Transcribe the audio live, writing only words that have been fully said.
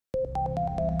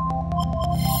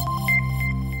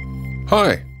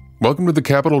Hi, welcome to the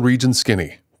Capital Region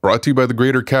Skinny, brought to you by the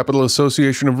Greater Capital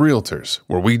Association of Realtors,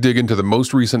 where we dig into the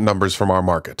most recent numbers from our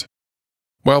market.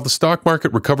 While the stock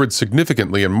market recovered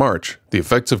significantly in March, the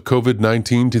effects of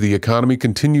COVID-19 to the economy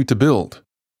continue to build.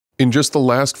 In just the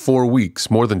last 4 weeks,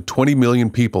 more than 20 million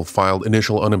people filed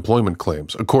initial unemployment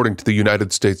claims, according to the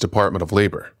United States Department of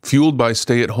Labor, fueled by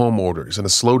stay-at-home orders and a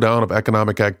slowdown of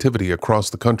economic activity across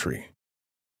the country.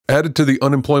 Added to the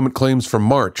unemployment claims from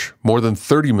March, more than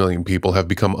 30 million people have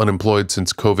become unemployed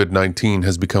since COVID-19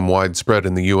 has become widespread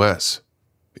in the U.S.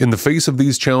 In the face of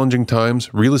these challenging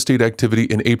times, real estate activity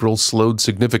in April slowed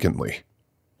significantly.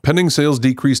 Pending sales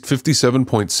decreased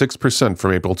 57.6%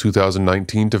 from April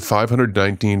 2019 to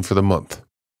 519 for the month.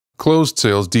 Closed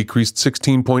sales decreased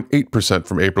 16.8%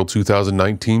 from April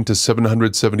 2019 to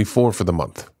 774 for the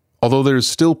month. Although there is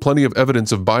still plenty of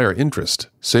evidence of buyer interest,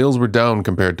 sales were down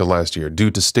compared to last year due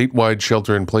to statewide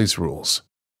shelter-in-place rules.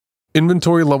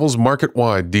 Inventory levels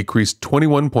market-wide decreased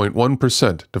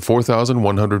 21.1% to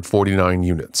 4,149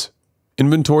 units.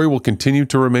 Inventory will continue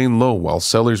to remain low while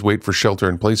sellers wait for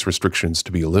shelter-in-place restrictions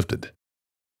to be lifted.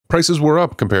 Prices were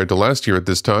up compared to last year at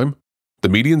this time. The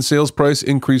median sales price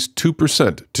increased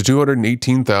 2% to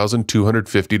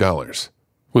 $218,250.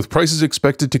 With prices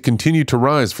expected to continue to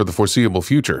rise for the foreseeable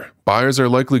future, buyers are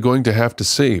likely going to have to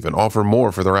save and offer more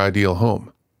for their ideal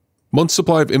home. Month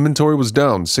supply of inventory was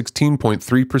down 16.3%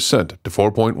 to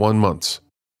 4.1 months.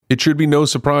 It should be no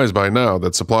surprise by now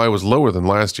that supply was lower than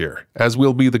last year, as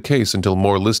will be the case until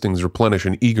more listings replenish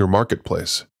an eager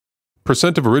marketplace.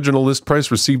 Percent of original list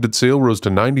price received at sale rose to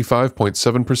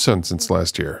 95.7% since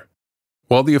last year.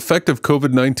 While the effect of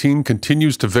COVID-19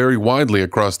 continues to vary widely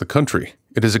across the country,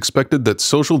 it is expected that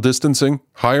social distancing,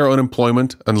 higher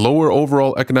unemployment, and lower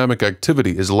overall economic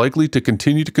activity is likely to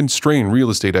continue to constrain real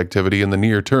estate activity in the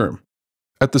near term.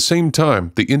 At the same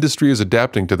time, the industry is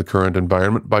adapting to the current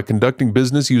environment by conducting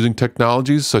business using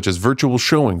technologies such as virtual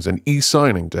showings and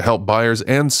e-signing to help buyers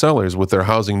and sellers with their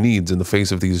housing needs in the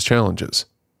face of these challenges.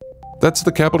 That's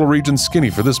the Capital Region Skinny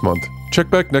for this month. Check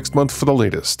back next month for the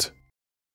latest.